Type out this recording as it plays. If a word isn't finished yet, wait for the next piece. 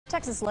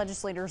Texas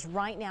legislators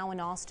right now in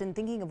Austin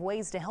thinking of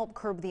ways to help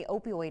curb the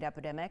opioid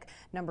epidemic.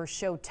 Numbers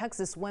show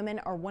Texas women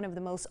are one of the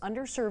most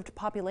underserved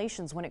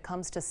populations when it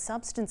comes to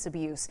substance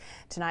abuse.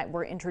 Tonight,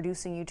 we're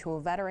introducing you to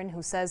a veteran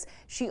who says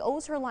she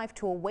owes her life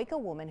to a Waco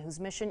woman whose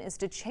mission is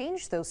to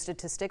change those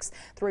statistics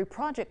through a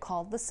project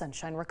called the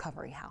Sunshine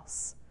Recovery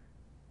House.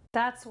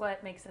 That's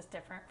what makes us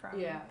different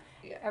from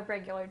a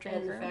regular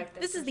drinker.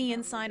 This is the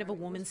inside of a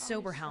woman's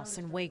sober house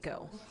in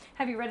Waco.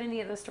 Have you read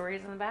any of the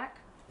stories in the back?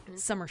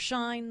 Summer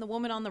Shine, the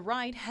woman on the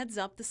right, heads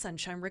up the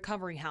Sunshine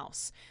Recovery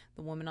House.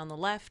 The woman on the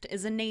left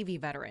is a Navy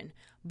veteran,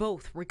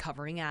 both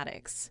recovering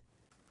addicts.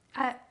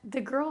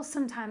 The girls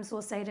sometimes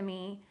will say to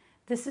me,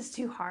 "This is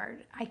too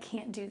hard. I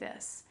can't do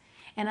this."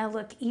 And I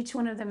look each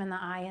one of them in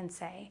the eye and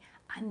say,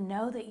 "I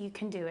know that you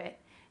can do it.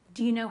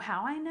 Do you know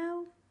how I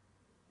know?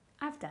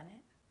 I've done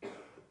it."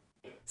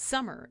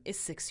 Summer is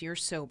 6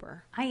 years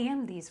sober. I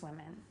am these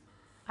women.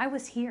 I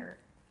was here.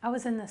 I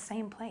was in the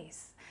same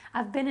place.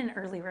 I've been in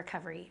early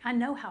recovery. I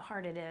know how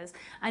hard it is.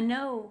 I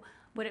know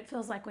what it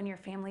feels like when your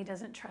family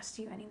doesn't trust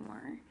you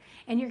anymore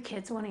and your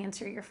kids won't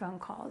answer your phone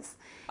calls.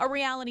 A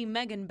reality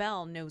Megan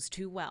Bell knows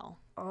too well.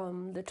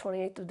 On the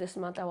 28th of this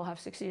month, I will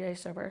have 60 days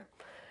sober.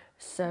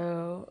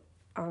 So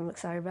I'm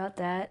excited about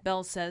that.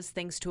 Bell says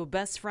thanks to a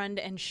best friend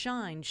and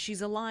Shine,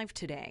 she's alive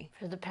today.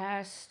 For the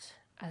past,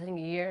 I think,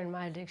 a year in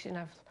my addiction,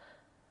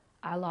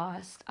 I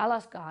lost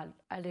God.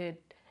 I did.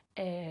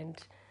 And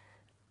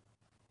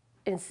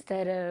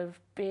instead of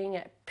being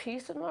at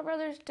peace with my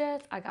brother's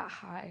death, I got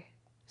high,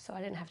 so I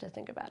didn't have to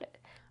think about it.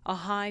 A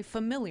high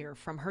familiar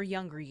from her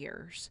younger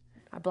years.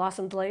 I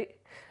blossomed late,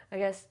 I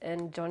guess,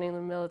 and joining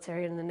the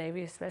military and the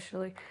Navy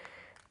especially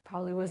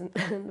probably wasn't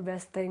the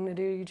best thing to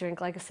do. You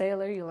drink like a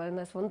sailor, you learn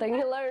that's one thing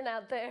you learn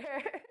out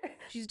there.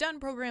 She's done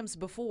programs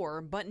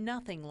before, but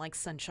nothing like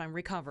Sunshine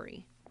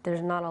Recovery.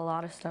 There's not a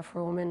lot of stuff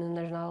for women, and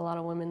there's not a lot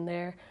of women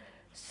there,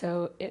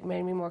 so it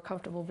made me more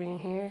comfortable being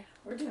here.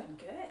 We're doing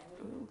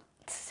good.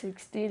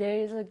 60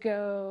 days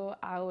ago,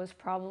 I was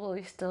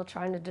probably still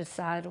trying to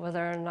decide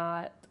whether or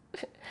not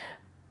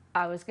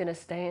I was going to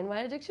stay in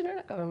my addiction or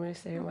not. I'm going to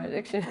stay in my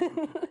addiction.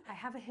 I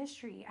have a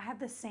history. I have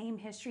the same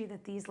history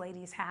that these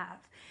ladies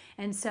have.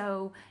 And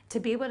so to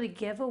be able to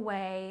give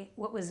away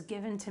what was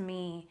given to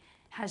me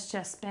has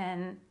just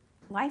been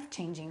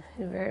life-changing.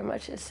 It very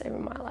much is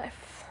saving my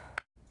life.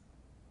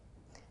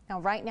 Now,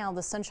 right now,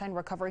 the Sunshine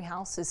Recovery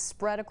House is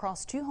spread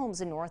across 2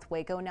 homes in North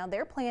Waco. Now,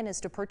 their plan is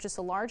to purchase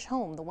a large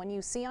home, the one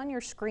you see on your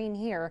screen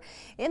here,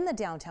 in the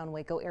downtown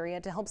Waco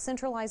area to help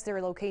centralize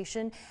their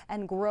location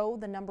and grow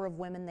the number of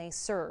women they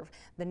serve.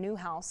 The new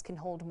house can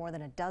hold more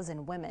than a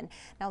dozen women.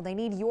 Now, they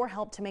need your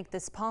help to make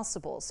this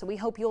possible, so we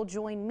hope you'll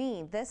join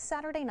me this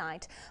Saturday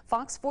night.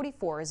 Fox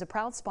 44 is a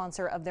proud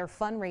sponsor of their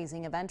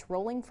fundraising event,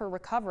 Rolling for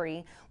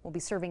Recovery. We'll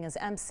be serving as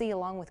MC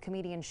along with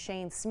comedian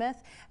Shane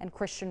Smith and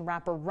Christian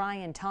rapper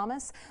Ryan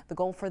Thomas. The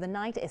goal for the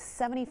night is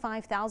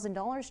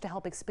 $75,000 to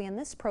help expand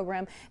this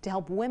program to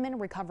help women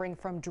recovering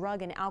from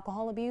drug and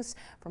alcohol abuse.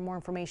 For more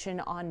information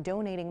on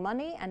donating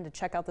money and to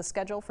check out the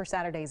schedule for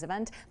Saturday's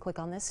event, click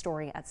on this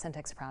story at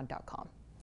centexproud.com.